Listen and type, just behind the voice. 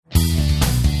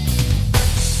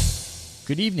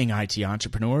Good evening, IT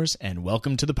entrepreneurs, and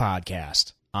welcome to the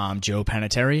podcast. I'm Joe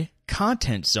Panettiere,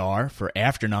 Content Czar for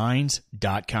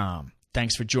After9s.com.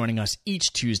 Thanks for joining us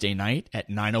each Tuesday night at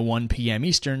 9:01 p.m.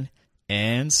 Eastern,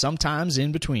 and sometimes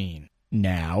in between.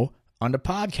 Now, on to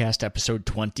podcast episode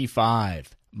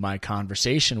 25, my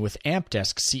conversation with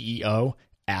Ampdesk CEO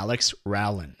Alex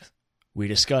Rowland. We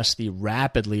discuss the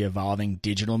rapidly evolving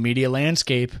digital media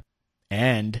landscape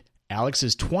and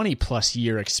Alex's 20-plus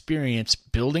year experience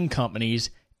building companies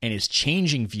and his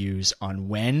changing views on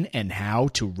when and how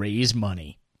to raise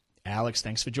money. Alex,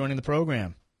 thanks for joining the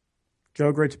program.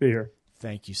 Joe, great to be here.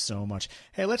 Thank you so much.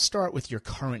 Hey, let's start with your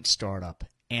current startup,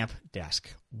 Ampdesk.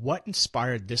 What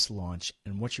inspired this launch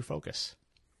and what's your focus?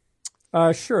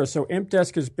 Sure. So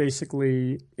Ampdesk is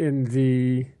basically in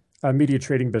the media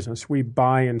trading business. We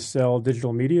buy and sell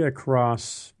digital media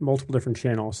across multiple different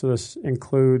channels. So this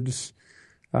includes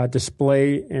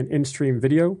display and in-stream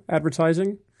video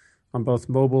advertising on both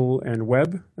mobile and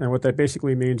web. And what that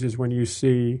basically means is when you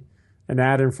see an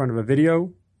ad in front of a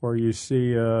video or you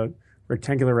see a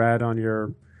rectangular ad on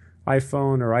your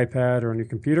iPhone or iPad or on your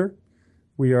computer,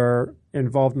 we are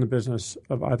involved in the business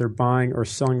of either buying or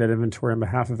selling that inventory on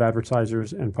behalf of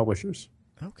advertisers and publishers.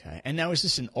 Okay. And now is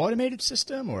this an automated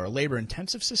system or a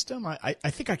labor-intensive system? I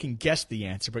think I can guess the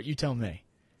answer, but you tell me.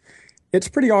 It's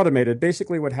pretty automated.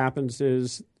 Basically what happens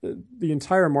is the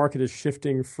entire market is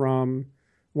shifting from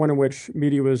one in which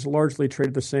media was largely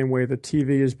traded the same way that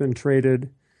TV has been traded,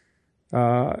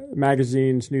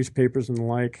 magazines, newspapers, and the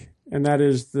like. And that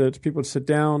is that people would sit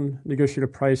down, negotiate a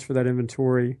price for that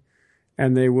inventory,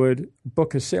 and they would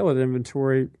book a sale of that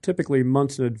inventory typically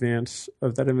months in advance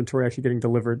of that inventory actually getting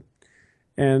delivered.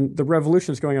 And the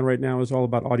revolution that's going on right now is all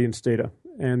about audience data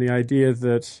and the idea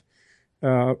that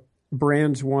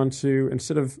brands want to,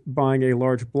 instead of buying a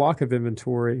large block of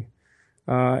inventory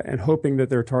and hoping that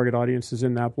their target audience is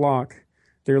in that block,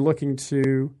 they're looking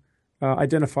to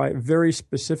identify very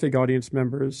specific audience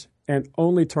members and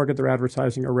only target their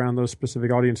advertising around those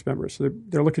specific audience members. So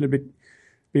they're looking to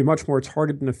be much more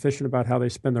targeted and efficient about how they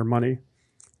spend their money.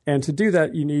 And to do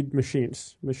that, you need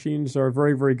machines. Machines are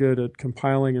very, very good at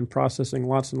compiling and processing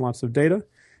lots and lots of data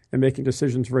and making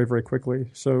decisions very, very quickly.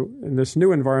 So in this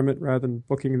new environment, rather than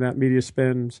booking that media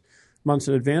spend months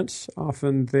in advance,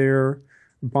 often they're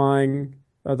buying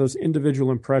those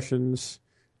individual impressions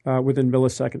within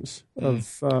milliseconds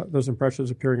of those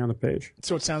impressions appearing on the page.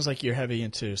 So it sounds like you're heavy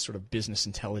into sort of business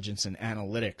intelligence and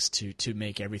analytics to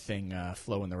make everything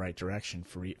flow in the right direction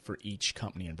for each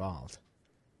company involved.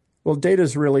 Well, data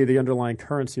is really the underlying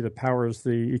currency that powers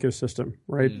the ecosystem,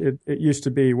 right? It used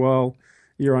to be, well,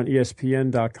 you're on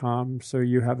ESPN.com, so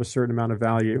you have a certain amount of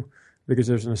value because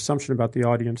there's an assumption about the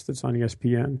audience that's on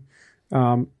ESPN.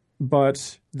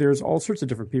 But there's all sorts of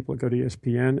different people that go to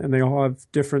ESPN, and they all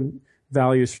have different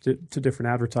values to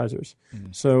different advertisers.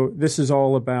 So this is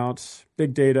all about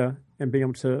big data and being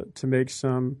able to make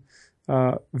some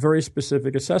very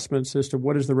specific assessments as to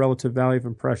what is the relative value of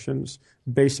impressions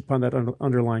based upon that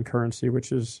underlying currency,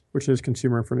 which is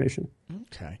consumer information.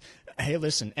 Okay. Hey,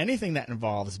 listen, anything that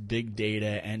involves big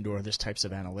data and or this types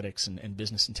of analytics and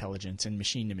business intelligence and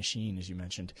machine to machine, as you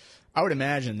mentioned, I would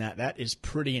imagine that is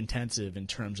pretty intensive in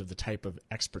terms of the type of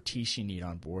expertise you need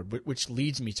on board, which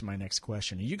leads me to my next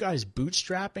question. Are you guys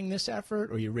bootstrapping this effort,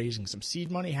 or are you raising some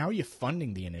seed money? How are you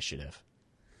funding the initiative?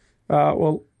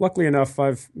 Well, luckily enough,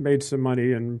 I've made some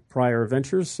money in prior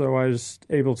ventures, so I was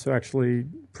able to actually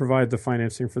provide the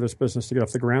financing for this business to get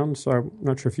off the ground. So I'm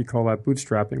not sure if you call that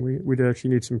bootstrapping. We did actually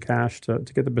need some cash to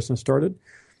get the business started.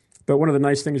 But one of the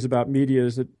nice things about media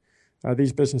is that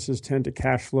these businesses tend to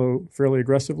cash flow fairly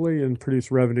aggressively and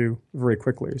produce revenue very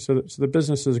quickly. So the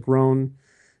business has grown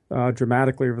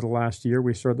dramatically over the last year.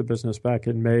 We started the business back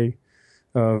in May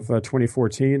of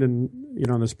 2014, and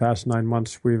in this past 9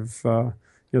 months, we've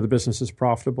the business is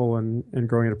profitable and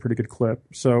growing at a pretty good clip.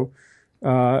 So,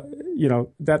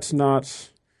 that's not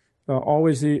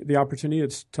always the opportunity.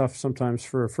 It's tough sometimes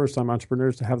for first-time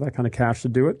entrepreneurs to have that kind of cash to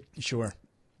do it. Sure.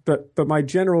 But my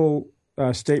general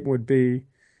statement would be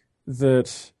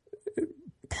that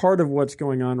part of what's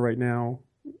going on right now,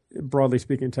 broadly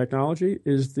speaking, in technology,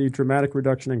 is the dramatic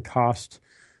reduction in cost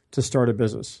to start a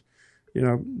business.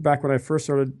 Back when I first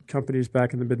started companies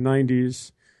back in the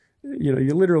mid-'90s, you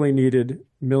literally needed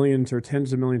millions or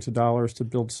tens of millions of dollars to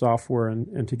build software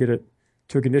and to get it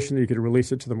to a condition that you could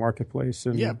release it to the marketplace.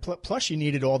 And plus you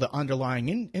needed all the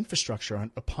underlying infrastructure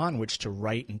upon which to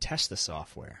write and test the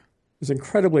software. It was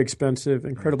incredibly expensive,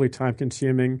 incredibly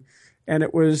time-consuming, and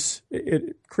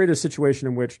it created a situation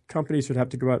in which companies would have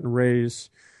to go out and raise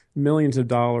millions of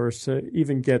dollars to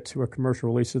even get to a commercial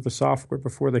release of the software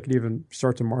before they could even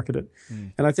start to market it.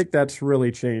 And I think that's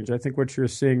really changed. I think what you're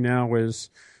seeing now is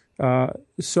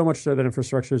so much of that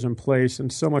infrastructure is in place,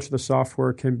 and so much of the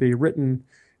software can be written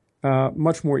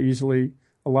much more easily.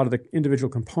 A lot of the individual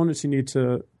components you need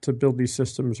to build these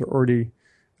systems are already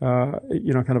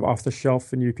kind of off the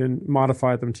shelf, and you can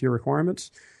modify them to your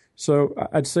requirements. So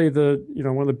I'd say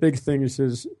one of the big things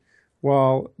is,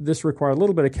 while this required a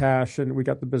little bit of cash and we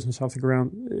got the business off the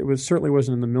ground, certainly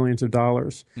wasn't in the millions of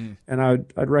dollars. And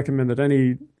I'd recommend that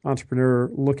any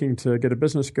entrepreneur looking to get a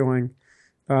business going,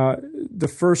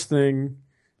 the first thing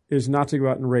is not to go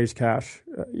out and raise cash.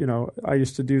 I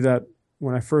used to do that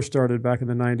when I first started back in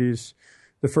the 90s.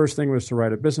 The first thing was to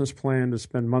write a business plan, to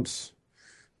spend months,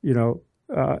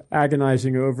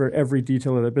 agonizing over every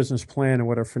detail of the business plan and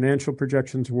what our financial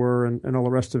projections were and all the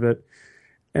rest of it.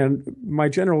 And my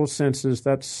general sense is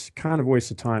that's kind of a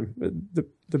waste of time.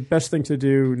 The best thing to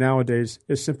do nowadays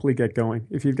is simply get going.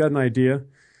 If you've got an idea,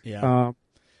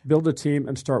 build a team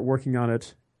and start working on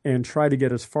it, and try to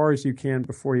get as far as you can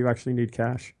before you actually need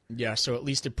cash. Yeah, so at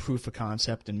least a proof of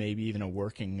concept and maybe even a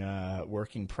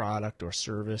working product or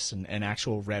service and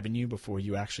actual revenue before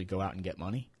you actually go out and get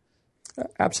money?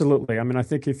 Absolutely. I mean, I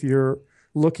think if you're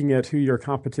looking at who your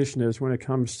competition is when it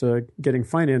comes to getting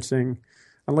financing,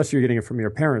 unless you're getting it from your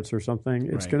parents or something,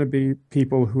 it's going to be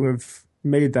people who have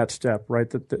made that step, right,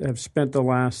 that have spent the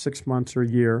last 6 months or a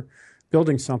year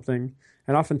building something.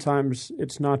 And oftentimes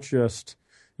it's not just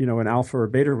an alpha or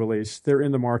beta release. They're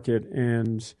in the market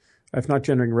and, if not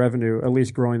generating revenue, at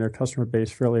least growing their customer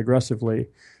base fairly aggressively.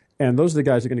 And those are the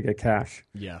guys who are going to get cash.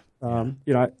 Yeah. I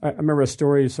remember a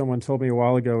story someone told me a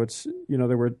while ago. It's,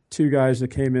 there were two guys that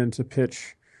came in to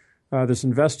pitch this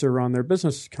investor on their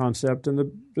business concept, and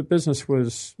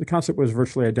the concept was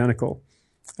virtually identical.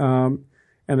 And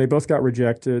they both got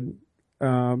rejected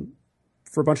for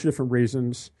a bunch of different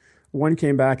reasons. One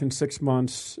came back in 6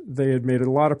 months. They had made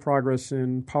a lot of progress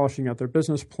in polishing out their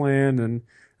business plan and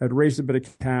had raised a bit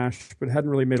of cash, but hadn't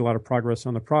really made a lot of progress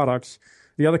on the products.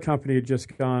 The other company had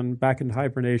just gone back into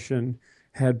hibernation,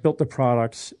 had built the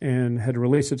products, and had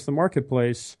released it to the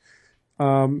marketplace.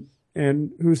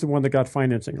 And who's the one that got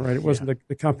financing, right? It wasn't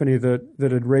the company that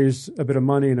had raised a bit of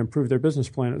money and improved their business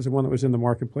plan. It was the one that was in the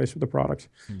marketplace with the product.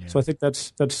 Yeah. So I think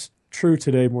that's true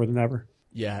today more than ever.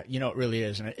 Yeah, it really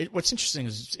is. And what's interesting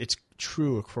is it's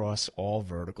true across all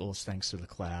verticals, thanks to the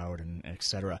cloud and et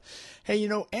cetera. Hey,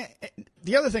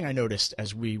 the other thing I noticed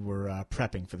as we were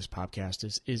prepping for this podcast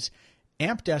is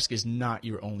Ampdesk is not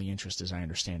your only interest, as I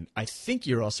understand. I think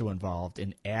you're also involved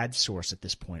in AdSource at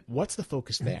this point. What's the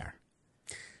focus there?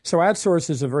 So AdSource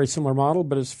is a very similar model,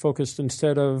 but it's focused,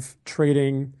 instead of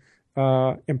trading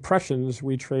impressions,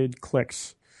 we trade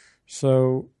clicks.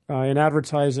 So in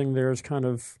advertising, there's kind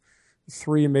of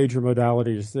three major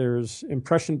modalities. There's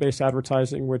impression-based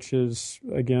advertising, which is,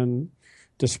 again,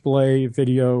 display,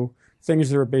 video, things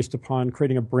that are based upon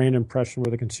creating a brand impression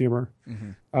with a consumer.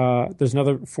 Mm-hmm. There's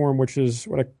another form, which is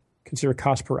what I consider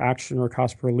cost per action or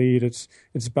cost per lead. It's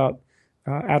about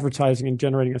advertising and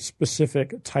generating a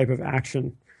specific type of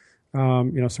action.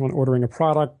 Someone ordering a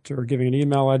product or giving an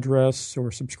email address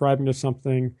or subscribing to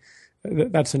something.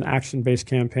 That's an action-based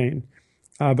campaign.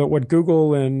 But what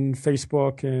Google and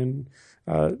Facebook and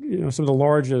some of the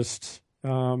largest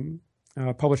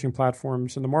publishing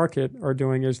platforms in the market are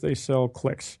doing is they sell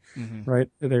clicks, right?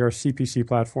 They are CPC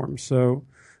platforms. So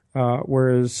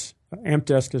whereas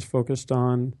Ampdesk is focused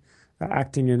on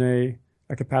acting in a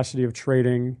capacity of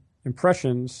trading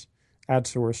impressions,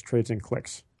 AdSource trades in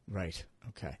clicks. Right.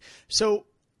 Okay. So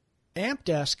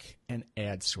Ampdesk and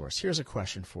AdSource. Here's a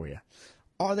question for you.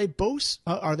 Are they both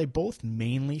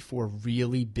mainly for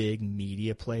really big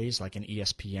media plays like an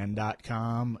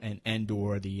ESPN.com and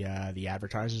or the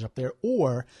advertisers up there,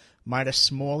 or might a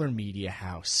smaller media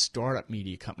house, startup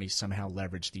media company somehow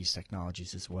leverage these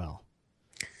technologies as well?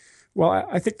 Well,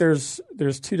 I think there's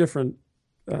two different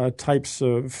types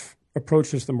of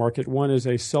approaches to the market. One is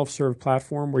a self-serve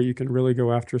platform where you can really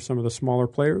go after some of the smaller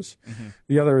players. Mm-hmm.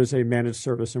 The other is a managed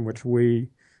service in which we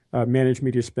manage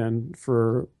media spend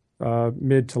for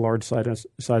mid to large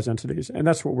size entities. And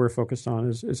that's what we're focused on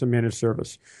is a managed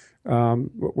service.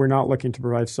 We're not looking to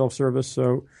provide self-service.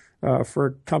 So for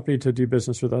a company to do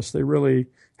business with us, they really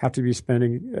have to be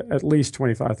spending at least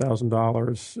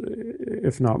 $25,000,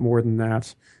 if not more than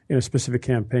that, in a specific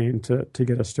campaign to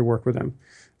get us to work with them.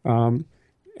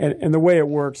 And the way it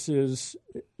works is,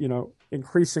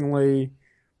 increasingly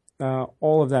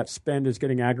all of that spend is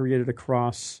getting aggregated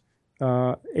across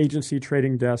agency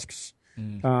trading desks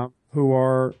who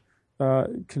are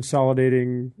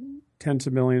consolidating tens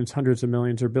of millions, hundreds of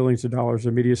millions, or billions of dollars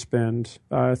of media spend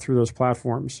through those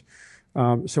platforms.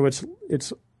 So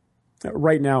it's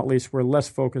right now, at least, we're less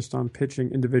focused on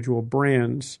pitching individual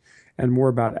brands and more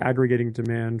about aggregating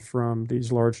demand from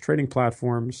these large trading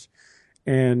platforms.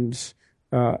 And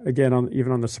again,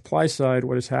 even on the supply side,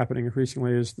 what is happening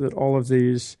increasingly is that all of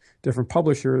these different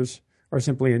publishers are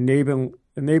simply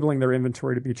enabling their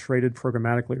inventory to be traded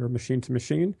programmatically or machine to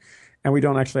machine. And we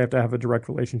don't actually have to have a direct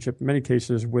relationship in many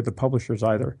cases with the publishers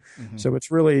either. Mm-hmm. So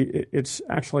it's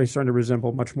actually starting to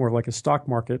resemble much more like a stock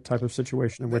market type of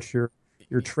situation in which you're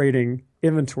trading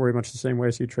inventory much the same way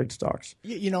as you trade stocks.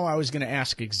 I was going to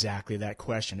ask exactly that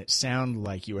question. It sounded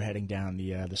like you were heading down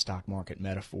the stock market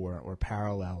metaphor or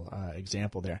parallel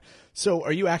example there. So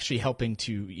are you actually helping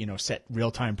to, set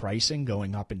real-time pricing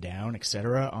going up and down, et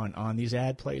cetera, on these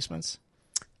ad placements?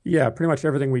 Yeah, pretty much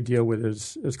everything we deal with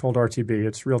is called RTB.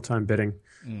 It's real-time bidding.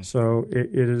 So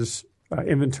it is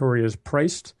inventory is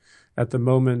priced at the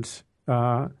moment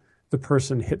the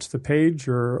person hits the page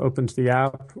or opens the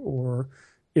app or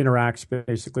interacts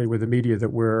basically with the media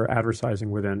that we're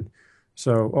advertising within.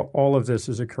 So all of this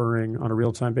is occurring on a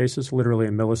real-time basis, literally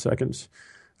in milliseconds.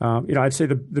 I'd say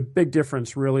the big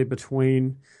difference really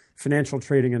between financial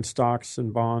trading in stocks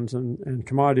and bonds and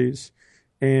commodities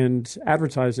and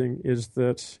advertising is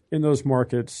that in those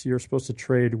markets, you're supposed to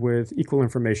trade with equal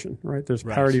information, right? There's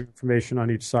parity of information on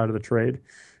each side of the trade.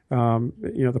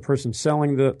 The person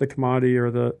selling the commodity or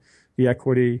the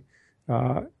equity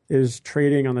is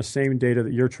trading on the same data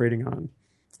that you're trading on.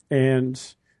 And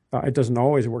it doesn't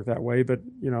always work that way, but,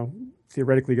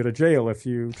 theoretically go to jail if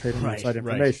you trade on inside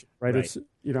information, right? It's,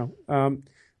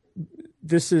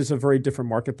 this is a very different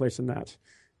marketplace than that,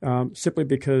 simply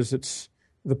because it's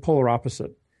the polar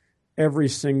opposite. Every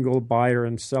single buyer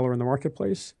and seller in the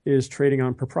marketplace is trading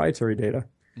on proprietary data.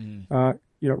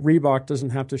 Reebok doesn't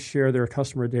have to share their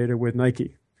customer data with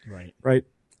Nike, right?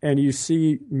 And you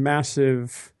see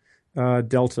massive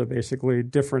delta, basically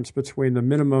difference between the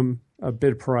minimum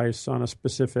bid price on a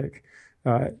specific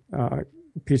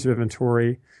piece of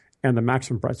inventory and the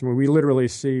maximum price. I mean, we literally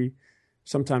see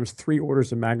sometimes 3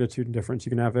 orders of magnitude in difference.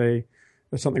 You can have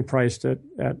something priced at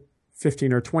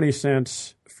 15 or 20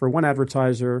 cents for one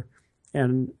advertiser,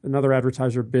 and another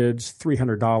advertiser bids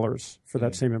 $300 for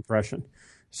that same impression.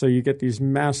 So you get these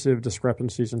massive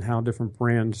discrepancies in how different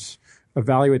brands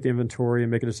evaluate the inventory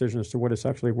and make a decision as to what it's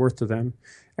actually worth to them.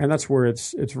 And that's where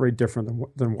it's very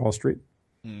different than Wall Street.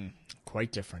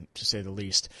 Quite different, to say the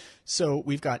least. So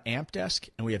we've got Ampdesk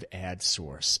and we have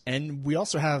AdSource. And we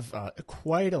also have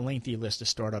quite a lengthy list of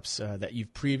startups that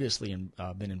you've previously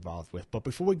been involved with. But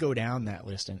before we go down that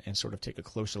list and sort of take a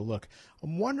closer look,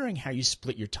 I'm wondering how you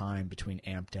split your time between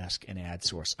Ampdesk and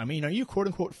AdSource. I mean, are you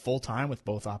quote-unquote full-time with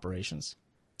both operations?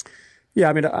 Yeah,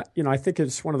 I mean, I think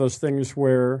it's one of those things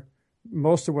where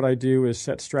most of what I do is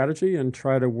set strategy and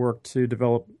try to work to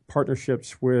develop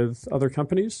partnerships with other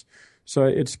companies. So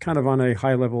it's kind of on a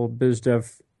high-level biz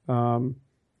dev kind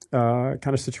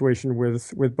of situation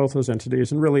with both those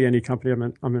entities, and really any company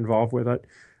I'm involved with.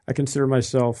 I consider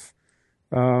myself,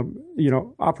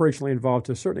 operationally involved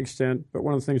to a certain extent. But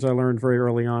one of the things I learned very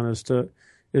early on is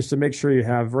to make sure you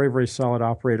have very, very solid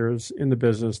operators in the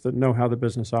business that know how the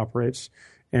business operates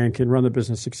and can run the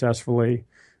business successfully.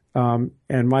 And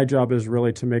my job is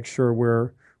really to make sure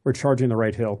we're charging the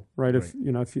right hill, right? If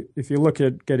you look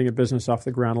at getting a business off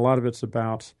the ground, a lot of it's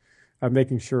about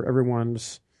making sure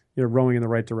everyone's rowing in the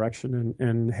right direction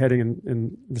and heading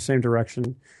in the same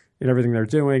direction in everything they're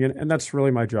doing. And that's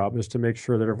really my job, is to make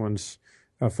sure that everyone's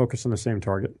focused on the same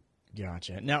target.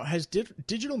 Gotcha. Now, has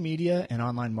digital media and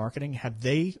online marketing, have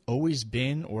they always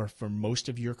been, or for most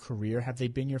of your career, have they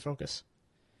been your focus?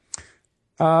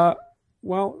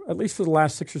 Well, at least for the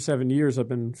last 6 or 7 years, I've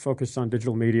been focused on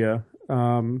digital media.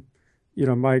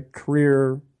 My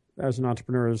career as an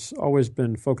entrepreneur has always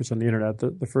been focused on the internet.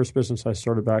 The first business I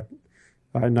started back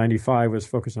in 95 was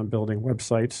focused on building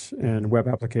websites and web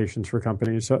applications for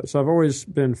companies. So I've always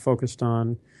been focused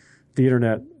on the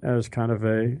internet as kind of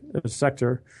a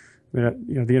sector. I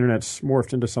mean, the internet's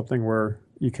morphed into something where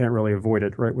you can't really avoid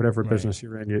it, right? Whatever business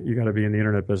you're in, you got to be in the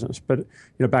internet business. But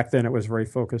back then it was very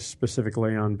focused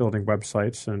specifically on building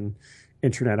websites and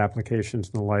internet applications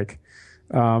and the like.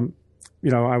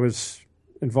 I was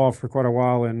involved for quite a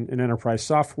while in enterprise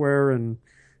software, and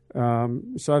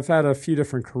so I've had a few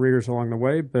different careers along the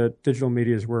way. But digital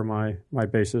media is where my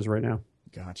base is right now.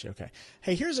 Gotcha. Okay.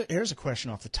 Hey, here's a question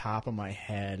off the top of my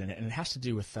head, and it has to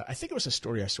do with I think it was a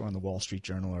story I saw in the Wall Street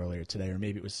Journal earlier today, or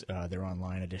maybe it was their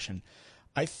online edition.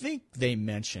 I think they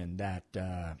mentioned that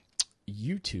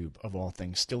YouTube, of all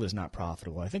things, still is not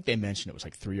profitable. I think they mentioned it was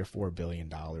like $3 or $4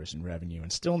 billion in revenue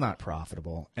and still not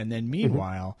profitable. And then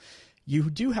meanwhile, you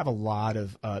do have a lot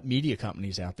of media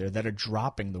companies out there that are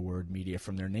dropping the word media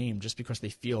from their name just because they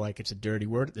feel like it's a dirty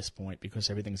word at this point because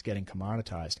everything's getting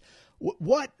commoditized.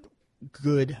 What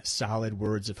good, solid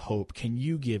words of hope can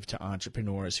you give to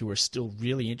entrepreneurs who are still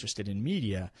really interested in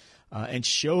media and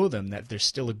show them that there's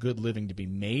still a good living to be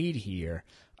made here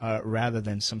rather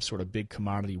than some sort of big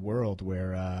commodity world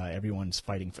where everyone's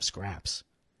fighting for scraps?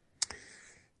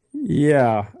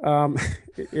 Yeah,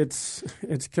 it's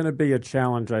going to be a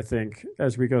challenge, I think,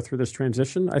 as we go through this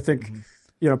transition. I think,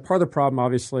 part of the problem,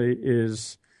 obviously,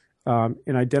 is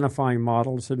in identifying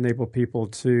models that enable people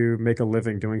to make a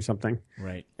living doing something.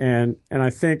 Right. And I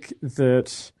think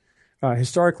that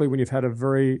historically, when you've had a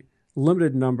very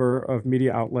limited number of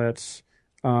media outlets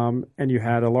and you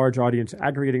had a large audience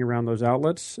aggregating around those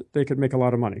outlets, they could make a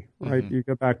lot of money, right? You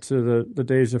go back to the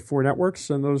days of 4 networks,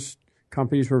 and those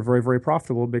companies were very, very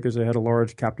profitable because they had a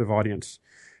large captive audience.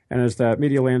 And as that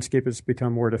media landscape has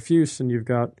become more diffuse and you've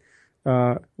got,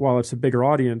 while it's a bigger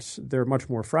audience, they're much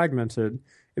more fragmented,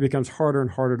 it becomes harder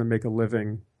and harder to make a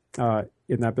living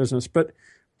in that business. But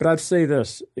I'd say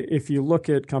this, if you look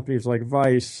at companies like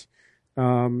Vice,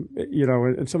 and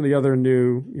some of the other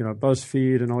new,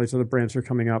 BuzzFeed and all these other brands are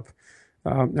coming up.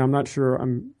 Now, I'm not sure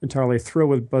I'm entirely thrilled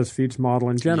with BuzzFeed's model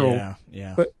in general.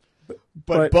 Yeah.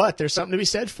 But there's something to be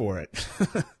said for it.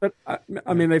 But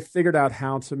I mean, they've figured out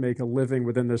how to make a living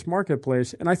within this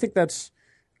marketplace, and I think that's,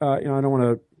 I don't want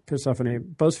to piss off any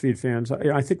BuzzFeed fans.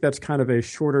 I think that's kind of a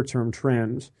shorter term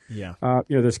trend. Yeah.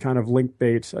 This kind of link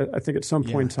bait. I think at some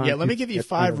point in time. Yeah. Let me give you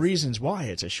 5 reasons why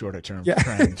it's a shorter term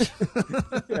trend.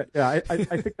 I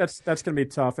think that's going to be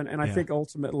tough, and I think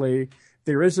ultimately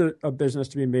there is a business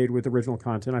to be made with original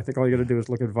content. I think all you got to do is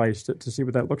look at Vice to see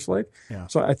what that looks like. Yeah.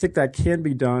 So I think that can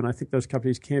be done. I think those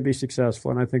companies can be successful,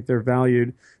 and I think they're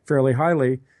valued fairly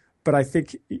highly. But I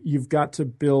think you've got to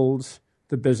build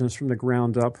the business from the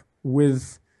ground up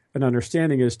with an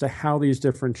understanding as to how these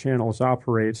different channels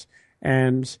operate,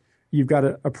 and you've got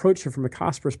to approach it from a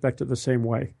cost perspective the same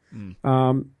way.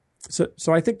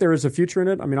 So I think there is a future in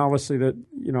it. I mean, obviously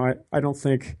I don't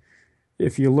think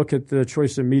if you look at the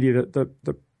choice of media,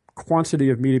 the quantity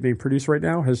of media being produced right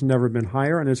now has never been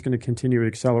higher, and it's going to continue to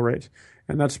accelerate.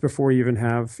 And that's before you even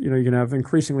have, you can have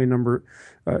increasingly number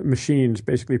machines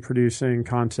basically producing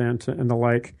content and the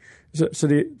like. So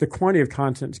the quantity of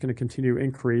content is going to continue to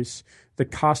increase. The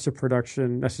cost of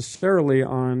production necessarily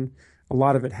on a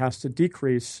lot of it has to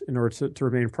decrease in order to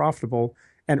remain profitable,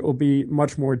 and it will be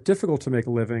much more difficult to make a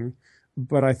living.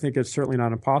 But I think it's certainly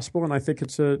not impossible, and I think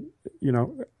it's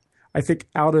I think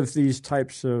out of these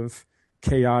types of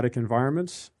chaotic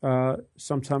environments,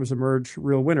 sometimes emerge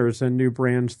real winners and new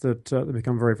brands that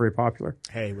become very, very popular.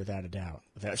 Hey, without a doubt.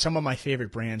 Some of my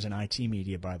favorite brands in IT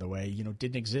media, by the way,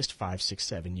 didn't exist 5, 6,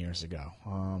 7 years ago.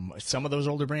 Some of those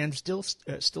older brands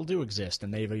still do exist,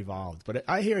 and they've evolved. But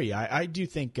I hear you. I do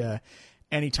think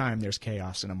anytime there's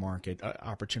chaos in a market,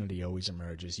 opportunity always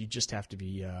emerges. You just have to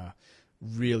be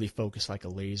really focus like a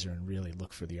laser and really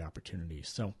look for the opportunities.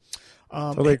 So,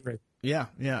 totally agree. Yeah.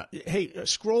 Hey,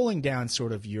 scrolling down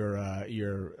sort of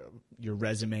your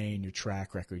resume and your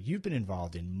track record, you've been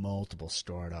involved in multiple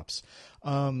startups.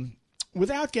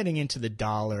 Without getting into the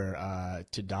dollar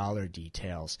to dollar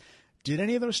details, did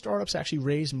any of those startups actually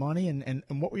raise money, and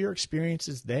what were your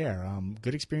experiences there?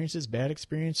 Good experiences, bad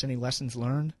experience, any lessons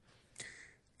learned?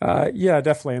 Yeah,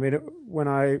 definitely. I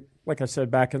mean, like I said,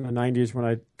 back in the 90s when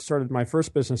I started my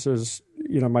first businesses,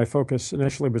 my focus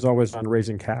initially was always on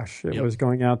raising cash. It was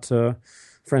going out to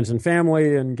friends and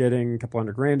family and getting a couple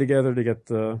 $100,000 together to get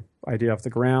the idea off the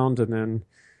ground, and then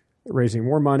raising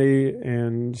more money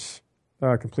and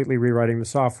completely rewriting the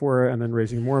software, and then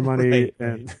raising more money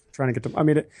and trying to get to. I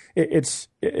mean,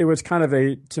 it was kind of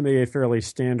to me a fairly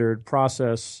standard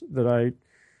process that I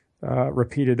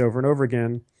repeated over and over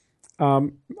again.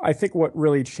 I think what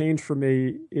really changed for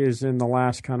me is in the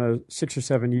last kind of 6 or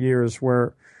 7 years,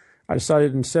 where I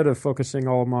decided instead of focusing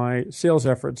all my sales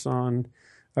efforts on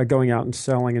going out and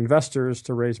selling investors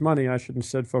to raise money, I should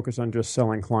instead focus on just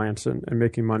selling clients and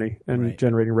making money and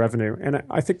generating revenue. And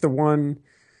I think the one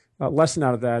lesson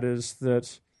out of that is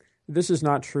that this is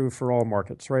not true for all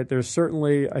markets, right? There's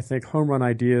certainly, I think, home run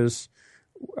ideas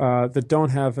that don't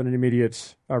have an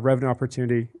immediate revenue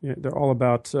opportunity. They're all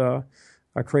about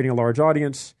creating a large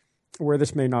audience, where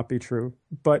this may not be true.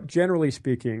 But generally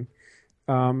speaking,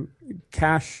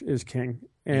 cash is king.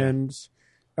 And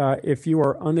if you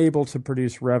are unable to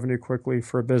produce revenue quickly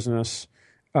for a business,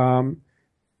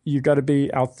 you got to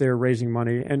be out there raising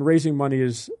money, and raising money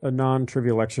is a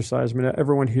non-trivial exercise. I mean,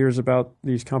 everyone hears about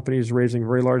these companies raising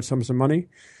very large sums of money.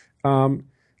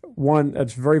 One,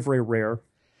 that's very, very rare.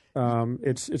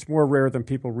 It's more rare than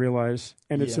people realize,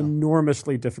 and it's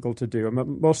enormously difficult to do. I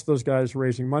mean, most of those guys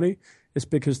raising money is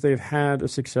because they've had a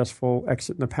successful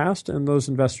exit in the past, and those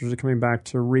investors are coming back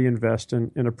to reinvest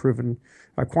in a proven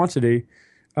quantity.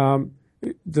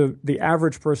 The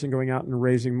average person going out and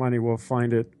raising money will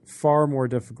find it far more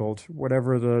difficult.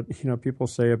 Whatever the people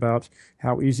say about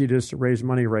how easy it is to raise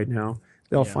money right now,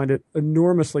 they'll find it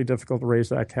enormously difficult to raise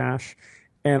that cash,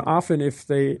 and often if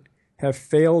they have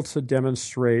failed to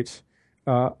demonstrate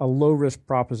a low-risk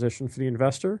proposition for the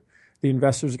investor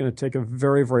is going to take a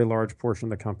very, very large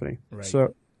portion of the company.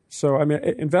 Right. So I mean,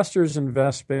 investors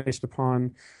invest based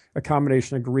upon a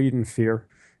combination of greed and fear,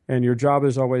 and your job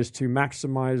is always to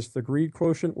maximize the greed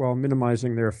quotient while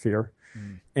minimizing their fear.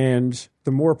 And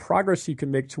the more progress you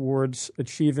can make towards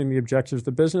achieving the objectives of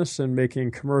the business and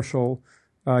making commercial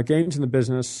gains in the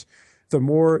business, the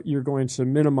more you're going to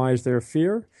minimize their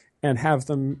fear and have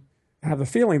them have the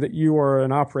feeling that you are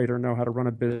an operator and know how to run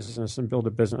a business and build a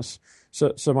business.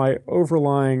 So my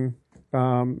overlying,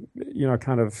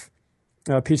 kind of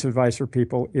piece of advice for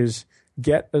people is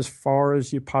get as far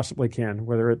as you possibly can,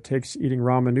 whether it takes eating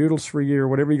ramen noodles for a year,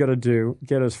 whatever you got to do,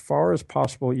 get as far as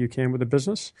possible you can with a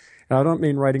business. And I don't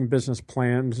mean writing business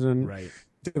plans and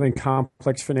doing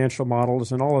complex financial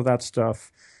models and all of that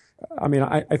stuff. I mean,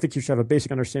 I think you should have a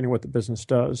basic understanding of what the business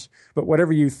does. But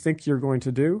whatever you think you're going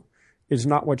to do is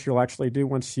not what you'll actually do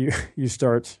once you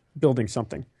start building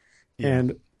something. Yeah.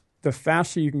 And the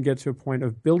faster you can get to a point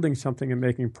of building something and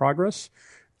making progress,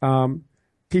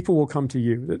 people will come to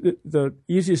you. The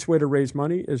easiest way to raise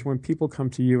money is when people come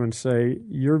to you and say,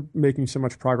 you're making so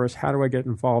much progress, how do I get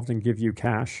involved and give you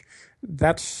cash?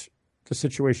 That's the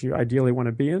situation you ideally want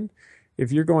to be in.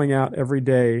 If you're going out every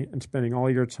day and spending all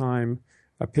your time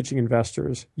pitching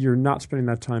investors, you're not spending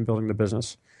that time building the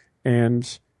business.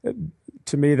 And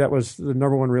to me, that was the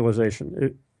number one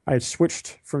realization. I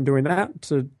switched from doing that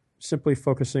to simply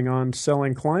focusing on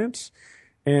selling clients.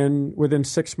 And within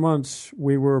 6 months,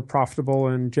 we were profitable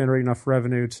and generating enough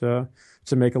revenue to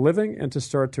make a living and to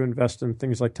start to invest in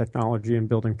things like technology and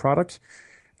building products.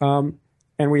 And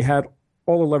we had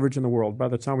all the leverage in the world. By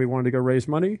the time we wanted to go raise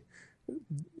money,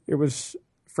 it was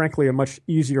frankly a much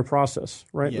easier process,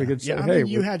 right? Yeah. We could say, I mean,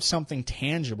 you had something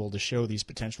tangible to show these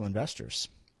potential investors.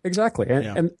 Exactly,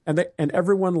 and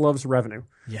everyone loves revenue,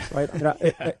 right?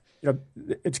 I mean,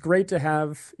 it's great to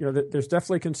have. There's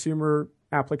definitely consumer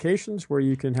applications where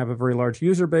you can have a very large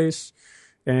user base,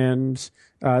 and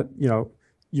you're going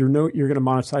to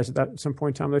monetize that at some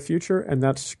point in time in the future, and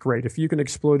that's great. If you can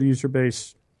explode a user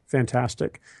base,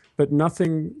 fantastic. But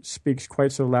nothing speaks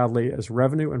quite so loudly as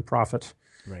revenue and profit.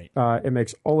 Right. It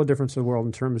makes all the difference in the world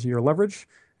in terms of your leverage,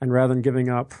 and rather than giving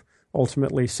up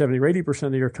ultimately 70 or 80%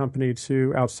 of your company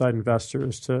to outside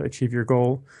investors to achieve your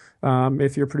goal.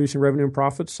 If you're producing revenue and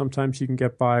profits, sometimes you can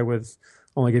get by with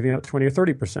only giving out 20 or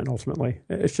 30% ultimately.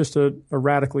 It's just a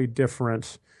radically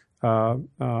different kind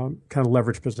of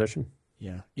leverage position.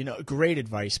 Yeah. Great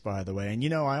advice, by the way.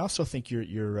 And, I also think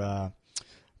you're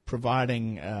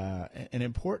providing an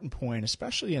important point,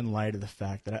 especially in light of the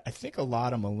fact that I think a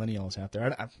lot of millennials out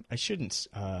there, I shouldn't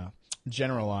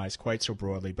generalize quite so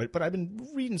broadly, but I've been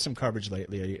reading some coverage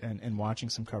lately and watching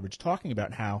some coverage talking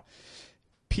about how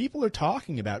people are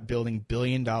talking about building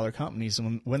billion-dollar companies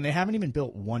when they haven't even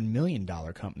built $1 million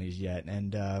companies yet.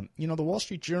 And, the Wall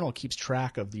Street Journal keeps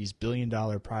track of these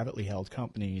billion-dollar privately held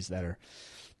companies that are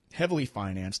heavily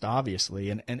financed, obviously,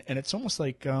 and it's almost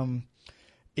like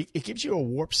it gives you a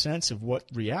warped sense of what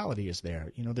reality is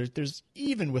there. There's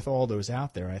even with all those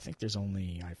out there, I think there's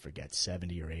only, I forget,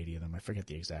 70 or 80 of them. I forget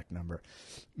the exact number.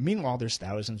 Meanwhile, there's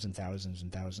thousands and thousands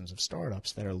and thousands of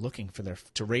startups that are looking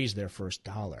to raise their first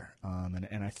dollar.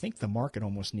 And I think the market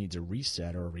almost needs a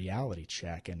reset or a reality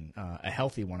check, and a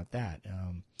healthy one at that.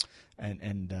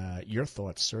 And your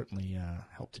thoughts certainly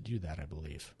help to do that, I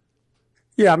believe.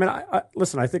 Yeah, I mean,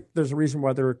 listen, I think there's a reason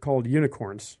why they're called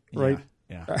unicorns, right?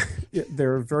 Yeah.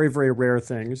 They're very, very rare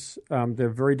things. They're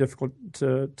very difficult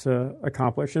to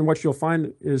accomplish. And what you'll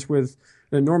find is with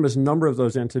an enormous number of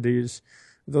those entities,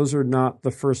 those are not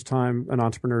the first time an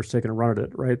entrepreneur's taken a run at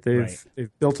it, right? They've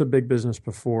built a big business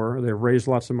before. They've raised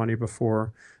lots of money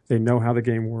before. They know how the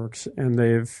game works. And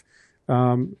they're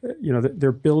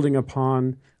building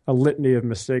upon a litany of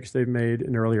mistakes they've made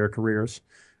in earlier careers.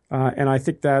 And I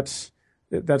think that's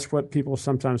what people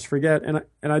sometimes forget. And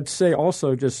I'd say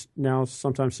also, just now,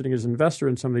 sometimes sitting as an investor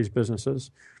in some of these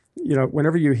businesses,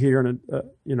 whenever you hear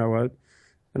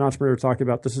an entrepreneur talking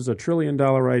about this is $1 trillion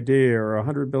idea or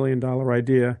 $100 billion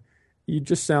idea, you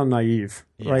just sound naive,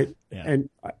 right? Yeah. And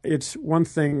it's one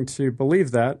thing to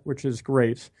believe that, which is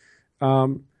great.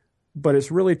 But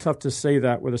it's really tough to say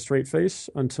that with a straight face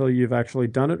until you've actually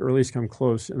done it, or at least come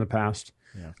close in the past.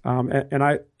 Yeah.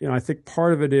 I think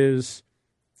part of it is,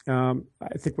 I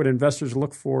think what investors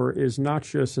look for is not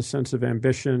just a sense of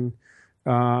ambition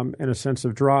and a sense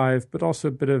of drive, but also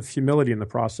a bit of humility in the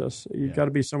process. You've got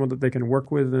to be someone that they can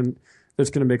work with and that's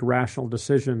going to make rational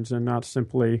decisions and not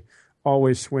simply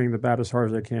always swing the bat as hard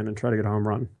as they can and try to get a home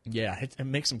run. Yeah, it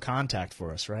makes some contact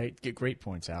for us, right? Get great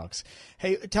points, Alex.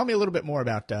 Hey, tell me a little bit more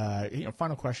about,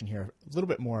 final question here, a little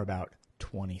bit more about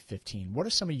 2015. What are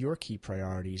some of your key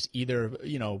priorities, either,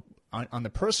 on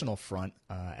the personal front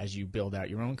as you build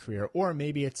out your own career, or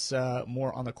maybe it's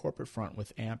more on the corporate front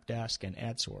with Ampdesk and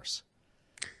AdSource?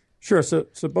 Sure. So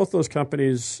both those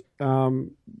companies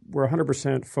were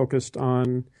 100% focused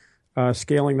on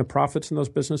scaling the profits in those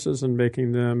businesses and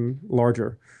making them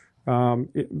larger.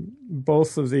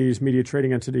 Both of these media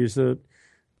trading entities,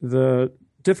 the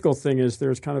difficult thing is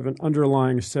there's kind of an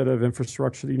underlying set of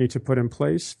infrastructure that you need to put in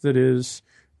place that is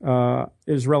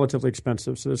relatively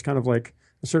expensive. So there's kind of like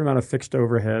a certain amount of fixed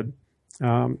overhead.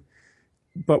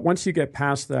 But once you get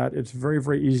past that, it's very,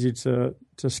 very easy to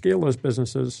scale those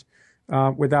businesses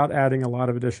without adding a lot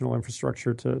of additional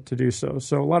infrastructure to do so.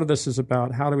 So a lot of this is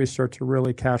about how do we start to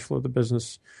really cash flow the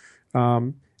business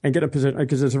and get a position,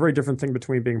 because it's a very different thing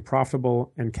between being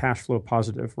profitable and cash flow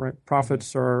positive, right?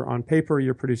 Profits are on paper,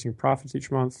 you're producing profits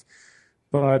each month.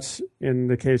 But in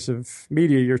the case of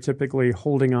media, you're typically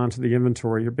holding on to the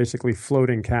inventory. You're basically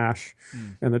floating cash.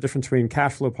 And the difference between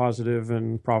cash flow positive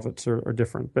and profits are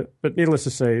different. But needless to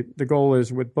say, the goal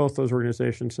is with both those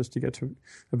organizations is to get to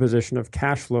a position of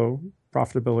cash flow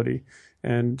profitability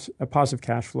and a positive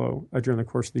cash flow during the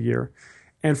course of the year.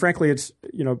 And frankly, it's,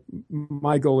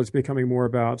 my goal is becoming more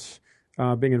about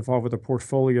being involved with a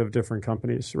portfolio of different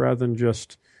companies rather than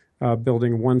just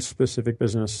building one specific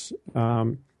business.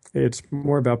 It's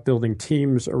more about building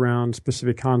teams around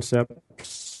specific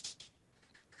concepts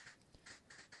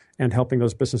and helping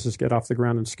those businesses get off the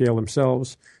ground and scale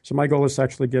themselves. So my goal is to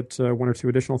actually get one or two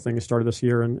additional things started this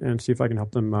year and see if I can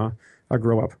help them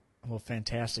grow up. Well,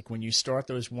 fantastic. When you start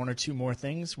those one or two more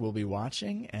things, we'll be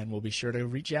watching and we'll be sure to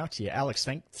reach out to you. Alex,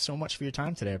 thanks so much for your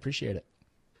time today. I appreciate it.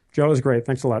 Joe, it was great.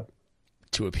 Thanks a lot.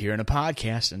 To appear in a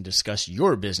podcast and discuss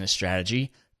your business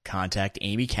strategy, contact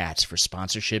Amy Katz for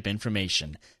sponsorship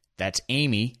information. That's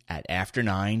Amy at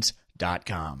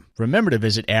after9s.com. Remember to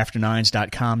visit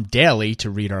after9s.com daily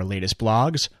to read our latest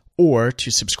blogs or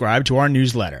to subscribe to our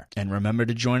newsletter. And remember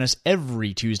to join us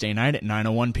every Tuesday night at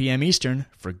 9:01 p.m. Eastern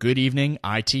for Good Evening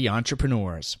IT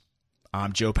Entrepreneurs.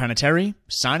 I'm Joe Panettiere,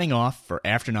 signing off for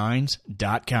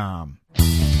after9s.com.